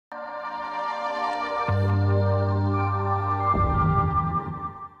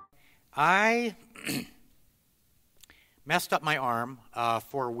I messed up my arm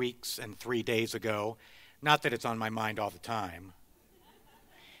 4 weeks and 3 days ago. Not that it's on my mind all the time.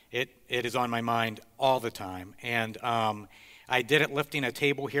 It is on my mind all the time. And I did it lifting a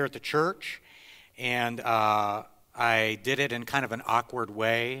table here at the church, and I did it in kind of an awkward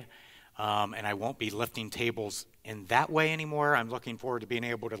way, and I won't be lifting tables in that way anymore. I'm looking forward to being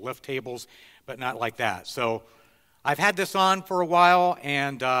able to lift tables, but not like that. So I've had this on for a while,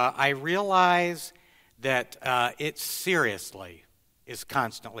 and I realize that it seriously is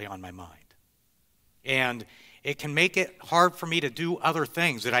constantly on my mind. And it can make it hard for me to do other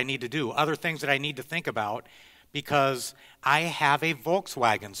things that I need to do, other things that I need to think about, because I have a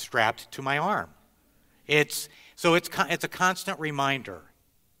Volkswagen strapped to my arm. It's a constant reminder.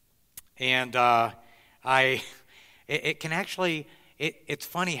 And it's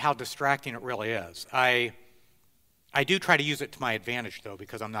funny how distracting it really is. I do try to use it to my advantage, though,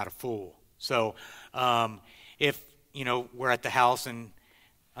 because I'm not a fool. So if, we're at the house, and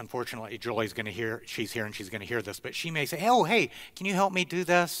unfortunately Julie's going to hear, she's here and she's going to hear this, but she may say, oh, hey, can you help me do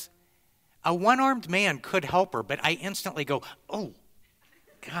this? A one-armed man could help her, but I instantly go, oh,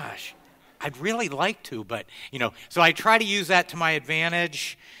 gosh, I'd really like to, but, so I try to use that to my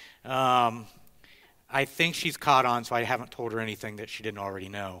advantage. I think she's caught on, so I haven't told her anything that she didn't already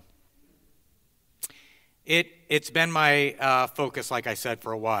know. It's been my focus, like I said,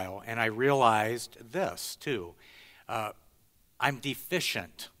 for a while, and I realized this, too. I'm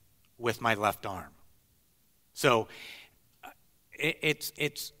deficient with my left arm. So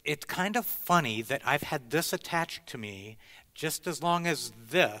it's kind of funny that I've had this attached to me just as long as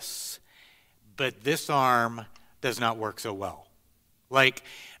this, but this arm does not work so well. Like,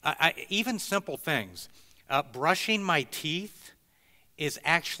 even simple things. Brushing my teeth is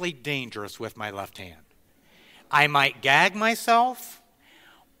actually dangerous with my left hand. I might gag myself.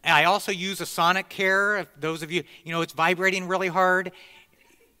 I also use a sonic care. Those of you, it's vibrating really hard.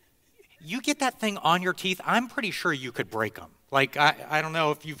 You get that thing on your teeth, I'm pretty sure you could break them. Like, I don't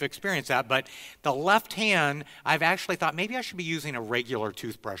know if you've experienced that, but the left hand, I've actually thought maybe I should be using a regular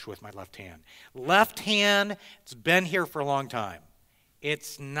toothbrush with my left hand. Left hand, it's been here for a long time.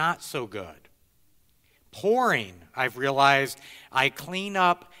 It's not so good. Pouring, I've realized I clean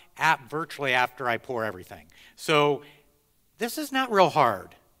up virtually after I pour everything. So this is not real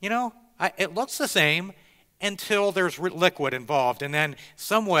hard. It looks the same until there's liquid involved. And then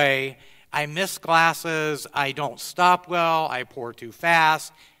some way I miss glasses, I don't stop well, I pour too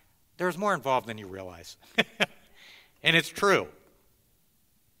fast. There's more involved than you realize. And it's true.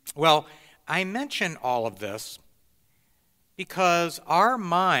 Well, I mention all of this because our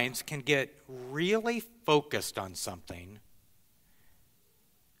minds can get really focused on something,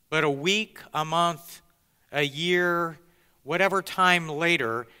 but a week, a month, a year, whatever time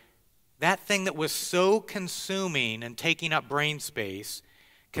later, that thing that was so consuming and taking up brain space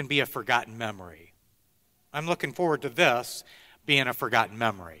can be a forgotten memory. I'm looking forward to this being a forgotten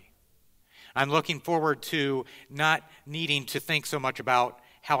memory. I'm looking forward to not needing to think so much about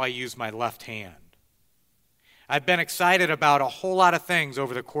how I use my left hand. I've been excited about a whole lot of things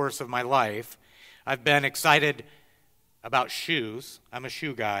over the course of my life. I've been excited about shoes. I'm a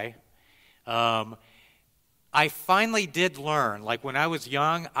shoe guy. I finally did learn, like when I was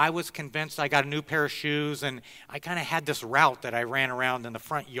young, I was convinced I got a new pair of shoes, and I kind of had this route that I ran around in the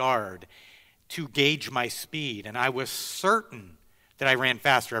front yard to gauge my speed, and I was certain that I ran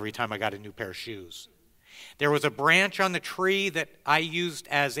faster every time I got a new pair of shoes. There was a branch on the tree that I used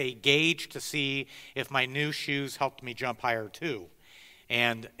as a gauge to see if my new shoes helped me jump higher too.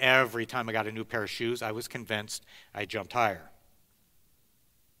 And every time I got a new pair of shoes, I was convinced I jumped higher.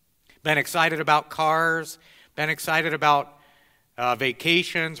 Been excited about cars, been excited about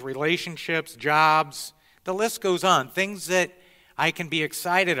vacations, relationships, jobs. The list goes on. Things that I can be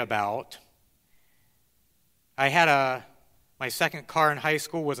excited about. I had my second car in high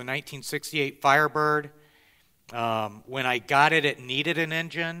school was a 1968 Firebird. When I got it, it needed an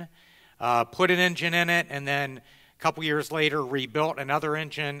engine. Put an engine in it, and then a couple years later rebuilt another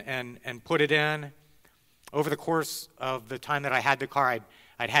engine and put it in. Over the course of the time that I had the car,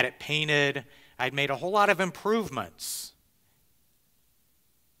 I'd had it painted. I'd made a whole lot of improvements.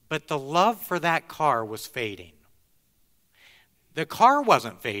 But the love for that car was fading. The car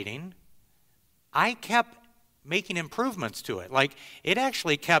wasn't fading. I kept making improvements to it. Like, it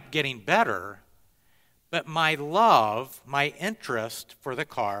actually kept getting better, but my love, my interest for the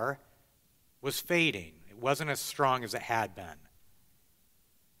car was fading. It wasn't as strong as it had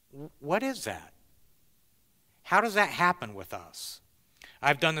been. What is that? How does that happen with us?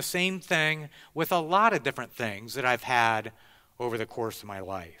 I've done the same thing with a lot of different things that I've had over the course of my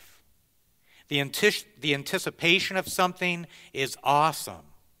life. The anticipation of something is awesome.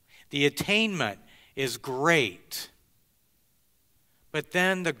 The attainment is great. But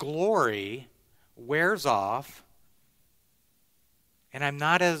then the glory wears off, and I'm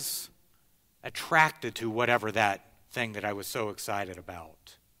not as attracted to whatever that thing that I was so excited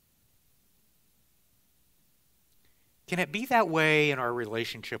about. Can it be that way in our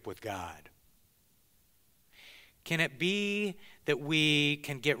relationship with God? Can it be that we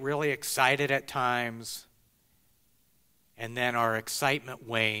can get really excited at times, and then our excitement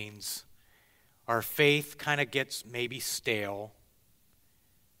wanes, our faith kind of gets maybe stale,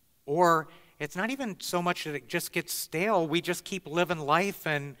 or it's not even so much that it just gets stale, we just keep living life,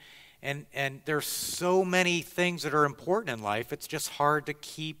 and there's so many things that are important in life, it's just hard to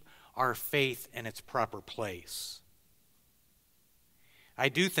keep our faith in its proper place. I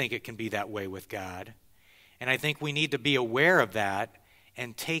do think it can be that way with God, and I think we need to be aware of that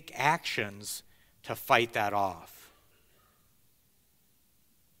and take actions to fight that off.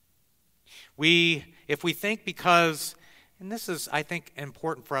 If we think because, and this is, I think,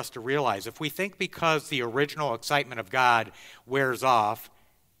 important for us to realize, if we think because the original excitement of God wears off,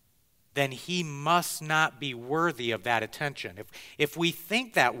 then he must not be worthy of that attention. If we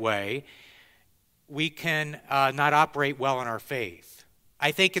think that way, we can not operate well in our faith.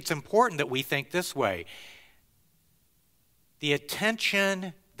 I think it's important that we think this way. The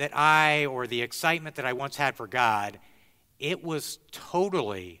attention that or the excitement that I once had for God, it was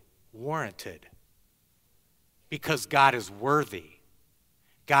totally warranted. Because God is worthy.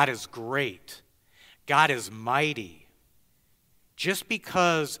 God is great. God is mighty. Just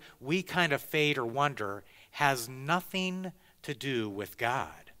because we kind of fade or wonder has nothing to do with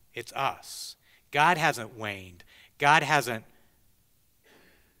God. It's us. God hasn't waned. God hasn't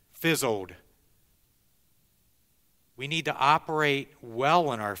fizzled. We need to operate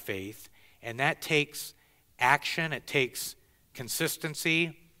well in our faith, and that takes action, it takes consistency,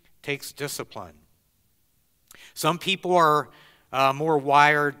 it takes discipline. Some people are more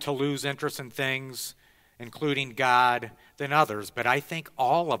wired to lose interest in things, including God, than others, but I think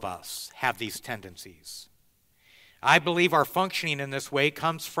all of us have these tendencies. I believe our functioning in this way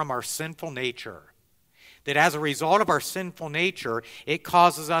comes from our sinful nature. That as a result of our sinful nature, it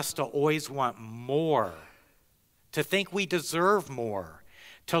causes us to always want more, to think we deserve more,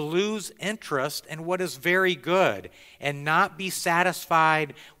 to lose interest in what is very good, and not be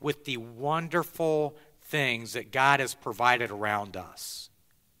satisfied with the wonderful things that God has provided around us.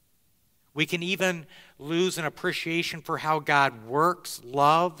 We can even lose an appreciation for how God works,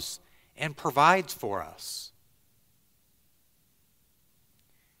 loves, and provides for us.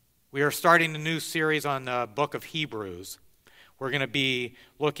 We are starting a new series on the book of Hebrews. We're going to be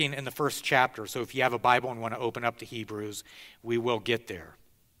looking in the first chapter. So if you have a Bible and want to open up to Hebrews, we will get there.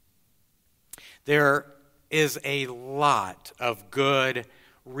 There is a lot of good,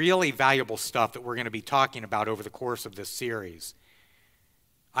 really valuable stuff that we're going to be talking about over the course of this series.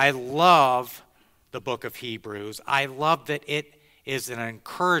 I love the book of Hebrews. I love that it is an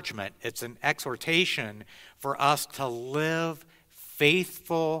encouragement. It's an exhortation for us to live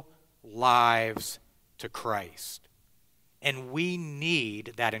faithful lives to Christ. And we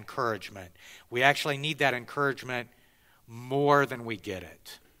need that encouragement. We actually need that encouragement more than we get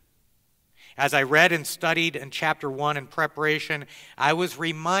it. As I read and studied in chapter 1 in preparation, I was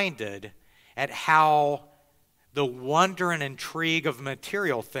reminded at how the wonder and intrigue of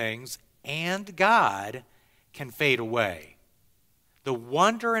material things and God can fade away. The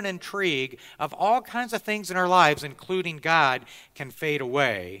wonder and intrigue of all kinds of things in our lives, including God, can fade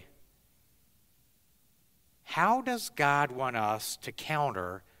away. How does God want us to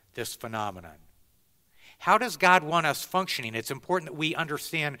counter this phenomenon? How does God want us functioning? It's important that we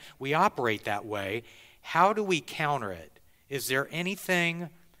understand we operate that way. How do we counter it? Is there anything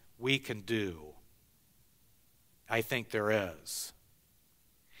we can do? I think there is.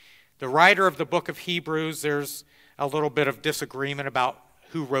 The writer of the book of Hebrews, there's a little bit of disagreement about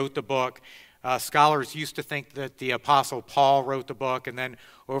who wrote the book. Scholars used to think that the Apostle Paul wrote the book, and then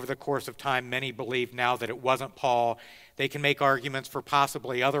over the course of time, many believe now that it wasn't Paul. They can make arguments for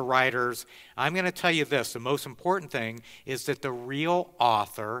possibly other writers. I'm going to tell you this. The most important thing is that the real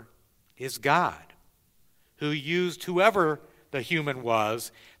author is God, who used whoever the human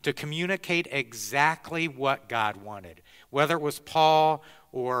was to communicate exactly what God wanted, whether it was Paul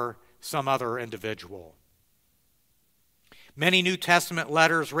or some other individual. Many New Testament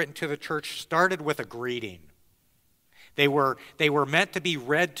letters written to the church started with a greeting. They were meant to be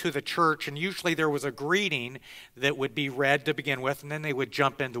read to the church, and usually there was a greeting that would be read to begin with, and then they would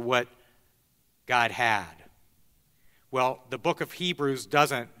jump into what God had. Well, the book of Hebrews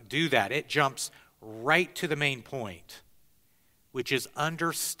doesn't do that. It jumps right to the main point, which is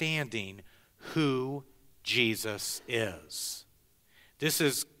understanding who Jesus is. This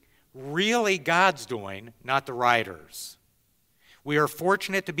is really God's doing, not the writers. We are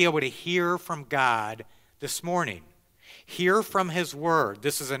fortunate to be able to hear from God this morning, hear from his word.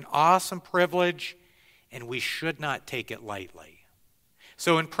 This is an awesome privilege, and we should not take it lightly.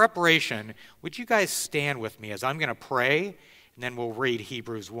 So in preparation, would you guys stand with me as I'm going to pray, and then we'll read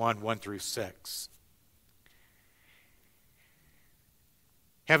Hebrews 1 through 6.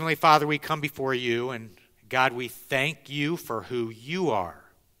 Heavenly Father, we come before you, and God, we thank you for who you are.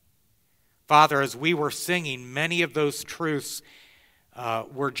 Father, as we were singing, many of those truths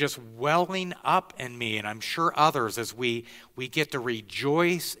were just welling up in me, and I'm sure others, as we get to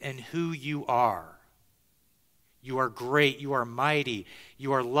rejoice in who you are. You are great, you are mighty,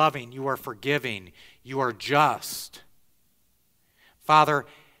 you are loving, you are forgiving, you are just. Father,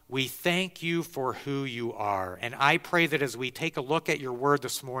 we thank you for who you are. And I pray that as we take a look at your word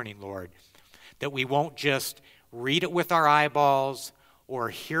this morning, Lord, that we won't just read it with our eyeballs or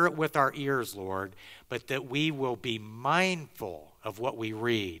hear it with our ears, Lord, but that we will be mindful of what we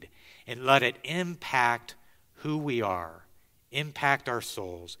read and let it impact who we are, impact our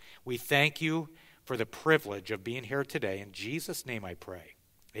souls. We thank you for the privilege of being here today. In Jesus' name I pray.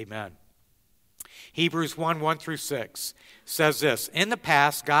 Amen. Hebrews 1 through 6 says this: In the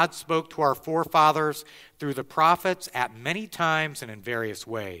past, God spoke to our forefathers through the prophets at many times and in various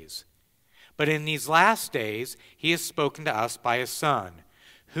ways. But in these last days, he has spoken to us by his Son,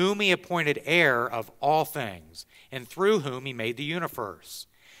 whom he appointed heir of all things, and through whom he made the universe.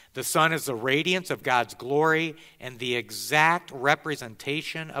 The Son is the radiance of God's glory and the exact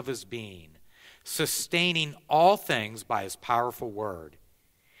representation of his being, sustaining all things by his powerful word.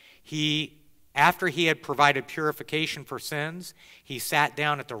 After he had provided purification for sins, he sat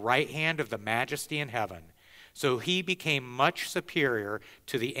down at the right hand of the Majesty in heaven. So he became much superior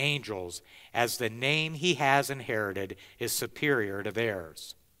to the angels, as the name he has inherited is superior to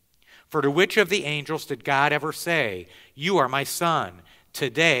theirs. For to which of the angels did God ever say, "You are my son,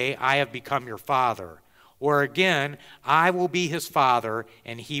 today I have become your father"? Or again, "I will be his father,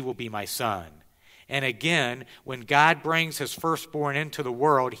 and he will be my son"? And again, when God brings his firstborn into the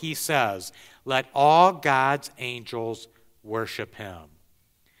world, he says, "Let all God's angels worship him."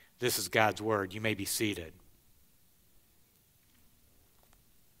 This is God's word. You may be seated.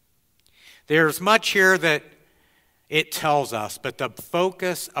 There's much here that it tells us, but the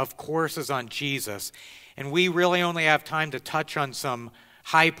focus, of course, is on Jesus. And we really only have time to touch on some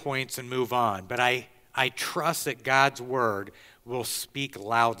high points and move on. But I trust that God's word will speak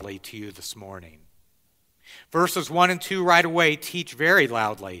loudly to you this morning. Verses 1 and 2 right away teach very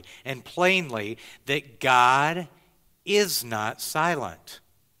loudly and plainly that God is not silent.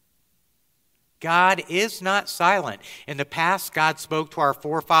 God is not silent. In the past, God spoke to our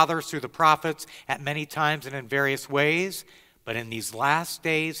forefathers through the prophets at many times and in various ways, but in these last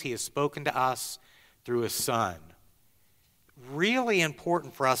days, he has spoken to us through his Son. Really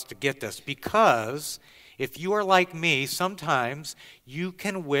important for us to get this, because if you are like me, sometimes you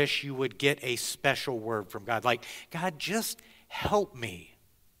can wish you would get a special word from God. Like, God, just help me.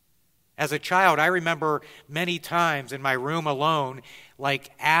 As a child, I remember many times in my room alone, like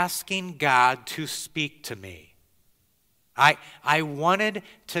asking God to speak to me. I wanted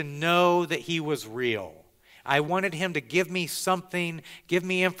to know that he was real. I wanted him to give me something, give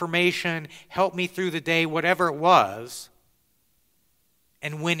me information, help me through the day, whatever it was.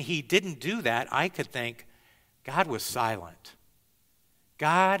 And when he didn't do that, I could think God was silent.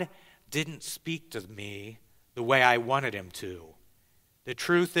 God didn't speak to me the way I wanted him to. The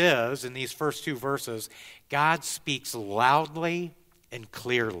truth is, in these first two verses, God speaks loudly and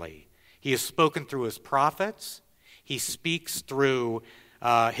clearly. He has spoken through his prophets. He speaks through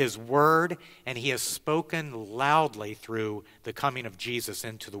his word, and he has spoken loudly through the coming of Jesus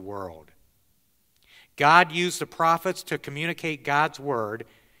into the world. God used the prophets to communicate God's word,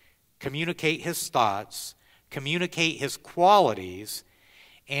 communicate his thoughts, communicate his qualities,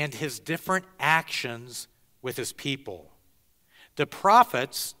 and his different actions with his people. The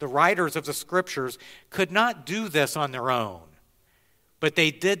prophets, the writers of the scriptures, could not do this on their own, but they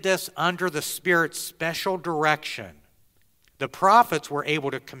did this under the Spirit's special direction. The prophets were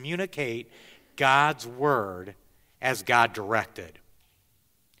able to communicate God's word as God directed.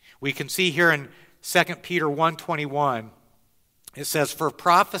 We can see here in 2 Peter 1:21, it says, "For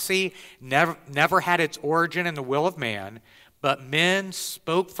prophecy never had its origin in the will of man, but men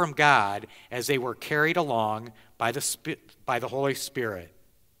spoke from God as they were carried along by the Holy Spirit."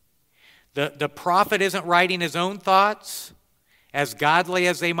 The prophet isn't writing his own thoughts, as godly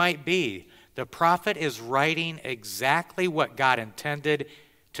as they might be, the prophet is writing exactly what God intended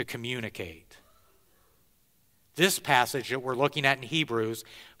to communicate. This passage that we're looking at in Hebrews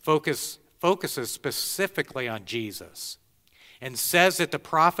focuses specifically on Jesus and says that the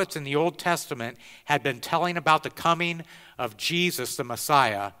prophets in the Old Testament had been telling about the coming of Jesus, the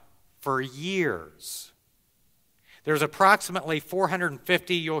Messiah, for years. There's approximately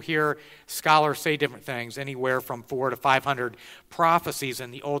 450, you'll hear scholars say different things, anywhere from 400 to 500 prophecies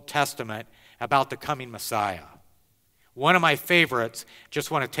in the Old Testament about the coming Messiah. One of my favorites,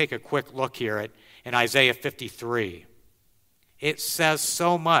 just want to take a quick look here in Isaiah 53. It says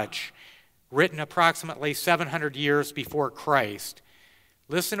so much, written approximately 700 years before Christ.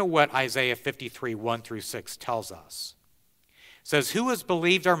 Listen to what Isaiah 53, 1 through 6 tells us. It says, "Who has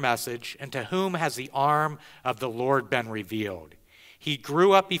believed our message, and to whom has the arm of the Lord been revealed? He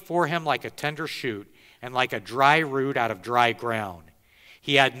grew up before him like a tender shoot, and like a dry root out of dry ground.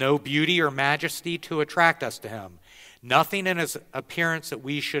 He had no beauty or majesty to attract us to him, nothing in his appearance that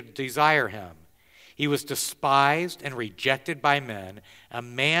we should desire him. He was despised and rejected by men, a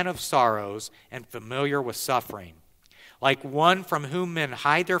man of sorrows and familiar with suffering. Like one from whom men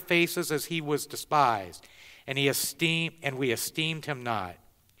hide their faces, as he was despised, and we esteemed him not.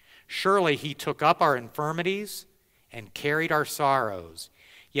 Surely he took up our infirmities and carried our sorrows.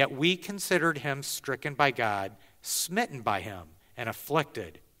 Yet we considered him stricken by God, smitten by him, and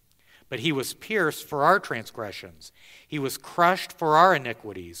afflicted. But he was pierced for our transgressions. He was crushed for our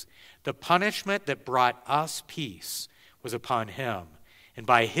iniquities. The punishment that brought us peace was upon him, and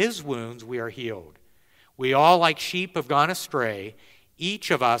by his wounds we are healed. We all like sheep have gone astray.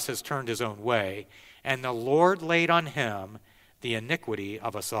 Each of us has turned his own way, and the Lord laid on him the iniquity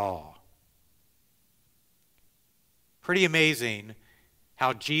of us all." Pretty amazing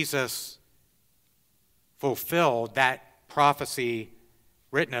how Jesus fulfilled that prophecy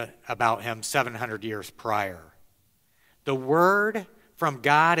written about him 700 years prior. The word from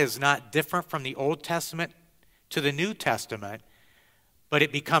God is not different from the Old Testament to the New Testament, but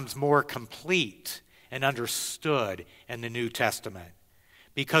it becomes more complete and understood in the New Testament,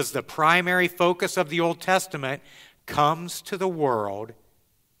 because the primary focus of the Old Testament comes to the world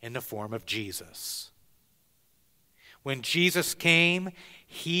in the form of Jesus. When Jesus came,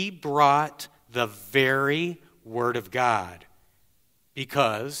 he brought the very Word of God,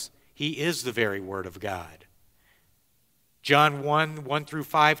 because he is the very Word of God. John 1, 1 through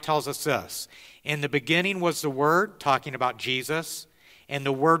 5 tells us this: "In the beginning was the Word," talking about Jesus, "and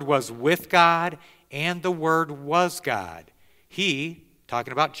the Word was with God, and the Word was God. He,"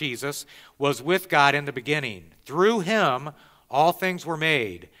 talking about Jesus, "was with God in the beginning. Through him all things were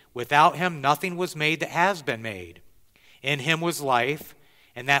made. Without him nothing was made that has been made. In him was life,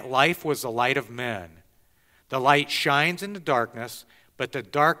 and that life was the light of men. The light shines in the darkness, but the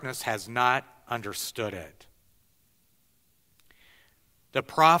darkness has not understood it." The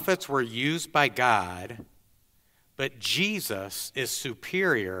prophets were used by God, but Jesus is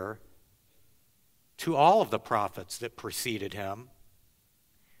superior to all of the prophets that preceded him,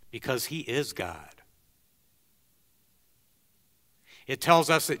 because he is God. It tells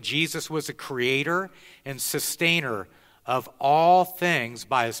us that Jesus was the creator and sustainer of all things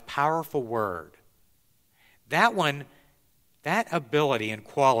by his powerful word. That ability and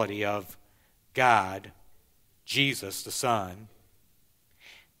quality of God, Jesus the Son,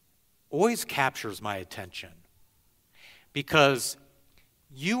 always captures my attention, because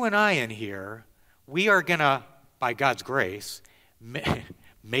you and I in here, we are going to, by God's grace,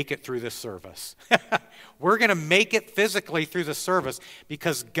 make it through this service. We're going to make it physically through the service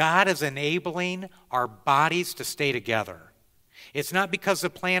because God is enabling our bodies to stay together. It's not because the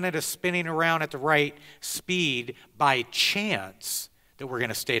planet is spinning around at the right speed by chance that we're going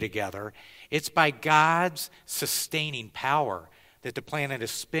to stay together. It's by God's sustaining power that the planet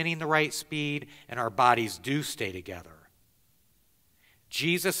is spinning the right speed and our bodies do stay together.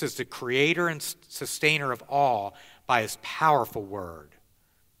 Jesus is the creator and sustainer of all by his powerful word.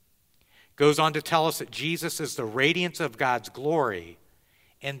 Goes on to tell us that Jesus is the radiance of God's glory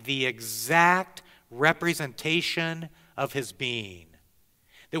and the exact representation of his being.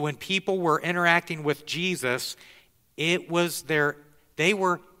 That when people were interacting with Jesus, they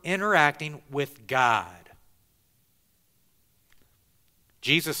were interacting with God.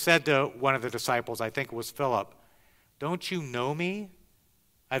 Jesus said to one of the disciples, I think it was Philip, "Don't you know me?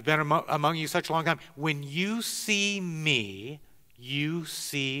 I've been among you such a long time. When you see me, you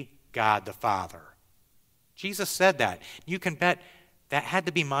see God the Father." Jesus said that. You can bet that had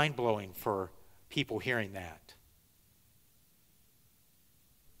to be mind-blowing for people hearing that.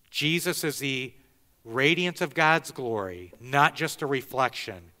 Jesus is the radiance of God's glory, not just a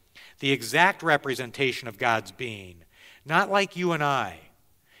reflection, the exact representation of God's being, not like you and I.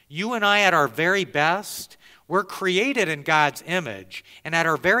 You and I at our very best, we're created in God's image, and at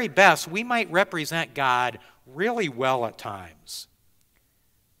our very best, we might represent God really well at times.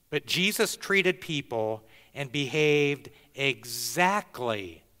 But Jesus treated people and behaved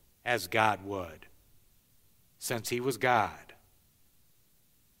exactly as God would, since he was God.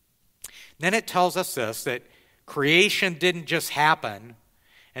 Then it tells us this, that creation didn't just happen,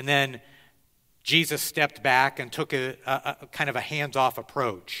 and then Jesus stepped back and took a kind of a hands-off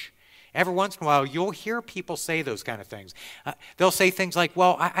approach. Every once in a while, you'll hear people say those kind of things. They'll say things like,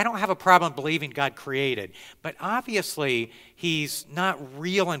 well, I don't have a problem believing God created, but obviously he's not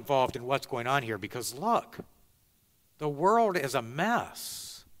real involved in what's going on here because look, the world is a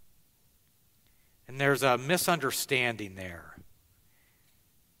mess. And there's a misunderstanding there.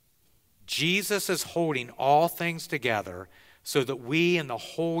 Jesus is holding all things together so that we and the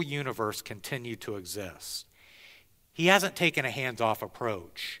whole universe continue to exist. He hasn't taken a hands-off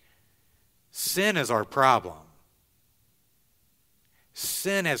approach. Sin is our problem.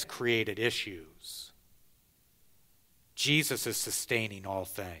 Sin has created issues. Jesus is sustaining all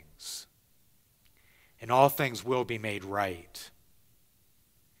things. And all things will be made right.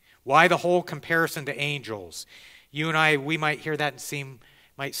 Why the whole comparison to angels? You and I, we might hear that and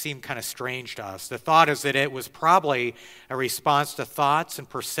might seem kind of strange to us. The thought is that it was probably a response to thoughts and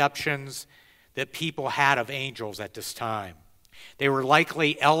perceptions that people had of angels at this time. They were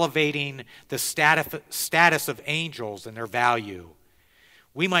likely elevating the status of angels and their value.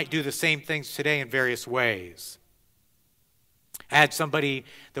 We might do the same things today in various ways. I had somebody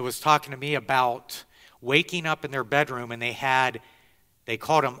that was talking to me about waking up in their bedroom, and they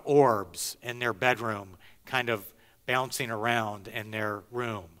called them orbs in their bedroom, kind of bouncing around in their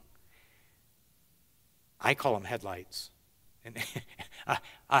room. I call them headlights.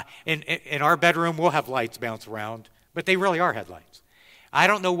 In our bedroom, we'll have lights bounce around, but they really are headlights. I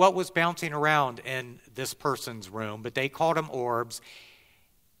don't know what was bouncing around in this person's room, but they called them orbs,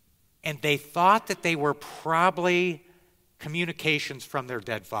 and they thought that they were probably communications from their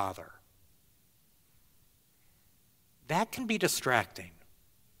dead father. That can be distracting.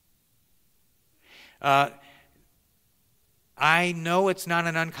 I know it's not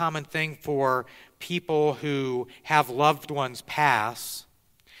an uncommon thing for people who have loved ones pass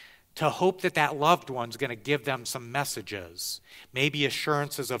to hope that that loved one's going to give them some messages, maybe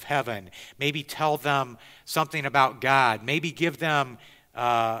assurances of heaven, maybe tell them something about God, maybe give them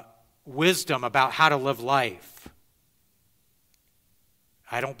wisdom about how to live life.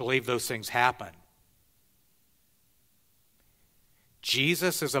 I don't believe those things happen.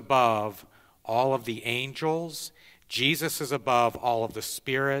 Jesus is above all of the angels. Jesus is above all of the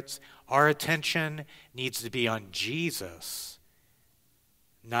spirits. Our attention needs to be on Jesus,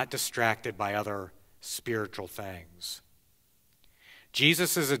 not distracted by other spiritual things.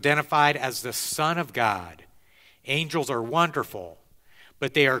 Jesus is identified as the Son of God. Angels are wonderful,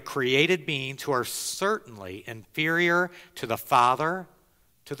 but they are created beings who are certainly inferior to the Father,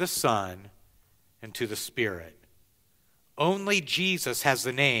 to the Son, and to the Spirit. Only Jesus has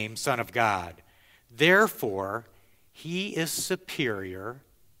the name Son of God. Therefore, he is superior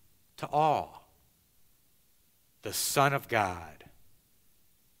to all. The Son of God.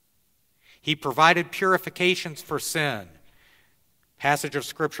 He provided purifications for sin. Passage of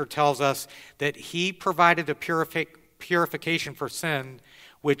Scripture tells us that he provided a purification for sin,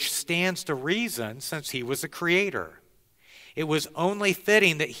 which stands to reason since he was the creator. It was only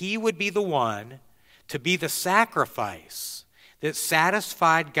fitting that he would be the one to be the sacrifice that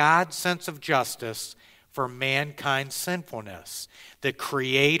satisfied God's sense of justice for mankind's sinfulness. The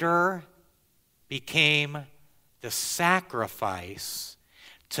Creator became the sacrifice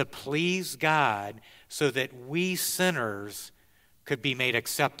to please God so that we sinners could be made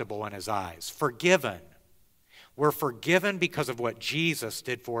acceptable in his eyes. Forgiven. We're forgiven because of what Jesus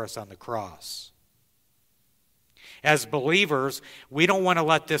did for us on the cross. As believers, we don't want to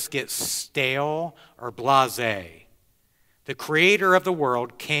let this get stale or blasé. The Creator of the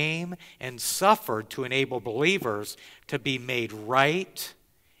world came and suffered to enable believers to be made right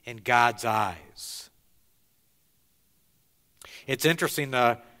in God's eyes. It's interesting,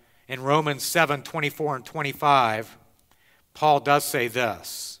 in Romans 7:24 and 25, Paul does say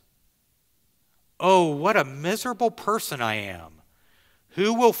this, "Oh, what a miserable person I am.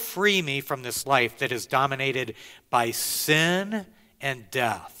 Who will free me from this life that is dominated by sin and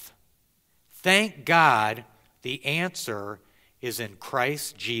death? Thank God the answer is in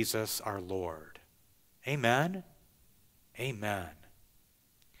Christ Jesus our Lord." Amen? Amen.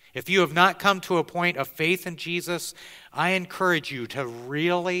 If you have not come to a point of faith in Jesus, I encourage you to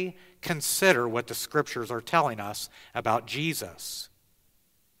really consider what the Scriptures are telling us about Jesus.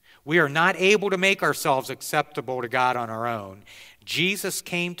 We are not able to make ourselves acceptable to God on our own. Jesus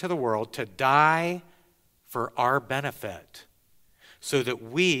came to the world to die for our benefit so that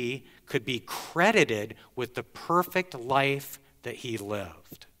we could be credited with the perfect life that he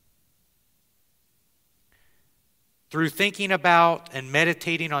lived. Through thinking about and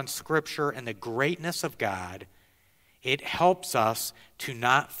meditating on Scripture and the greatness of God, it helps us to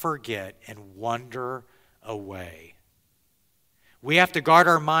not forget and wander away. We have to guard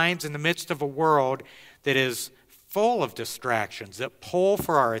our minds in the midst of a world that is full of distractions that pull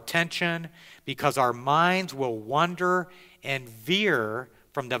for our attention, because our minds will wander and veer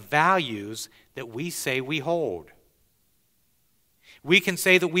from the values that we say we hold. We can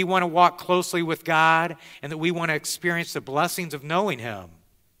say that we want to walk closely with God and that we want to experience the blessings of knowing him.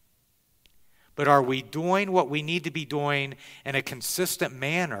 But are we doing what we need to be doing in a consistent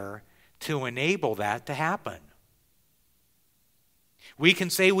manner to enable that to happen? We can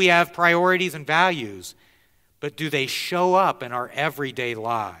say we have priorities and values, but do they show up in our everyday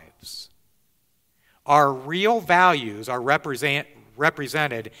lives? Our real values are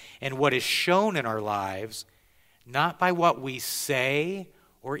represented in what is shown in our lives, not by what we say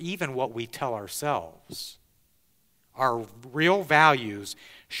or even what we tell ourselves. Our real values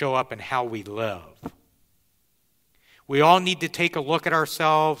show up in how we live. We all need to take a look at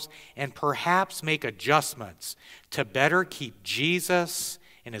ourselves and perhaps make adjustments to better keep Jesus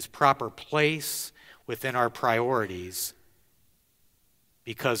in his proper place within our priorities,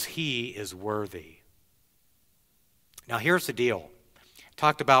 because he is worthy. Now here's the deal. I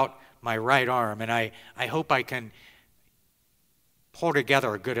talked about my right arm, and I hope I can pull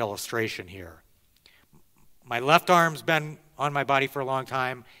together a good illustration here. My left arm's been on my body for a long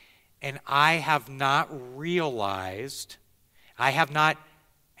time, and I have not realized, I have not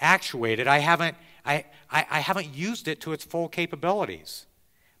actuated, I haven't used it to its full capabilities.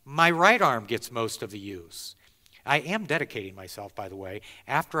 My right arm gets most of the use. I am dedicating myself, by the way.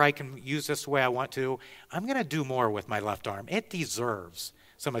 After I can use this the way I want to, I'm going to do more with my left arm. It deserves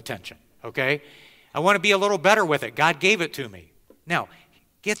some attention, okay? I want to be a little better with it. God gave it to me. Now,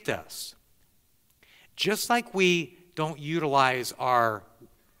 get this. Just like we don't utilize our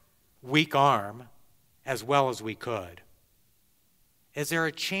weak arm as well as we could, is there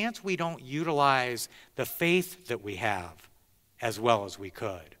a chance we don't utilize the faith that we have as well as we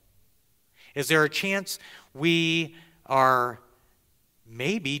could? Is there a chance we are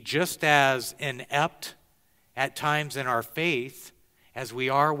maybe just as inept at times in our faith as we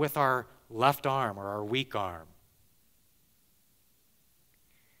are with our left arm or our weak arm?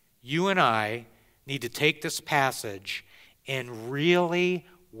 You and I need to take this passage and really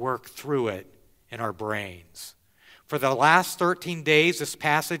work through it in our brains. For the last 13 days, this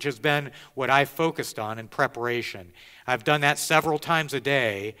passage has been what I've focused on in preparation. I've done that several times a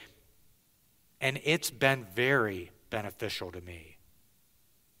day, and it's been very beneficial to me.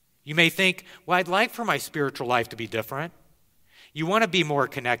 You may think, well, I'd like for my spiritual life to be different. You want to be more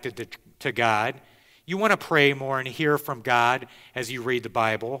connected to God. You want to pray more and hear from God as you read the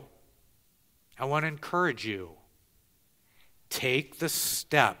Bible. I want to encourage you. Take the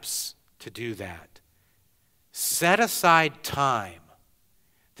steps to do that. Set aside time.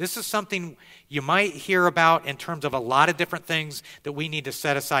 This is something you might hear about in terms of a lot of different things that we need to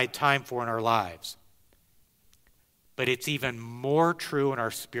set aside time for in our lives. But it's even more true in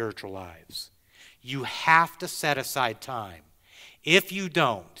our spiritual lives. You have to set aside time. If you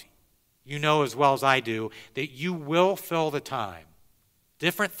don't, you know as well as I do that you will fill the time.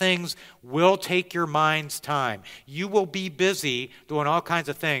 Different things will take your mind's time. You will be busy doing all kinds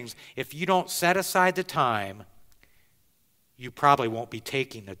of things. If you don't set aside the time, you probably won't be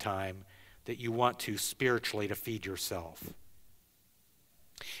taking the time that you want to spiritually to feed yourself.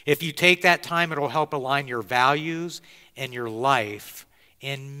 If you take that time, it'll help align your values and your life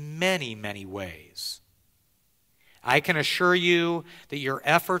in many, many ways. I can assure you that your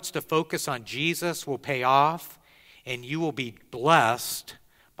efforts to focus on Jesus will pay off, and you will be blessed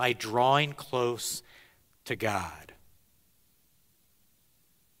by drawing close to God.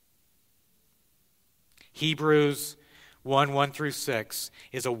 Hebrews 1:1-6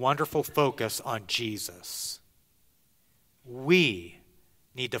 is a wonderful focus on Jesus. We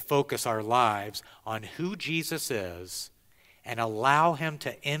need to focus our lives on who Jesus is and allow him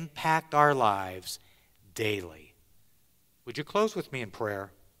to impact our lives daily. Would you close with me in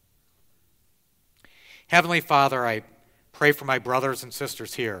prayer? Heavenly Father, I pray for my brothers and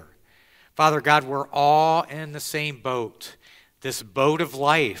sisters here. Father God, we're all in the same boat. this boat of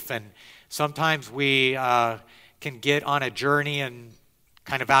life, and sometimes we can get on a journey and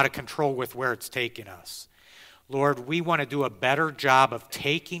kind of out of control with where it's taking us. Lord, we want to do a better job of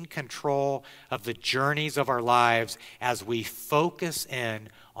taking control of the journeys of our lives as we focus in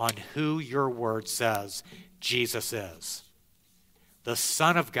on who your word says Jesus is. The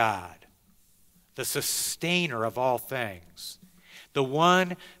Son of God, the sustainer of all things, the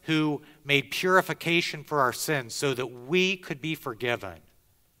one who made purification for our sins so that we could be forgiven.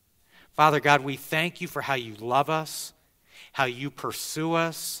 Father God, we thank you for how you love us, how you pursue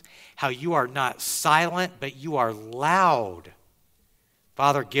us, how you are not silent, but you are loud.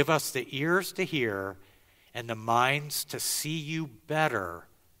 Father, give us the ears to hear and the minds to see you better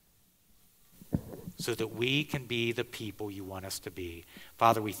so that we can be the people you want us to be.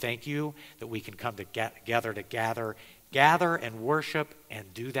 Father, we thank you that we can come together to gather and worship,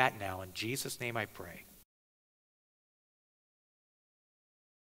 and do that now. In Jesus' name I pray.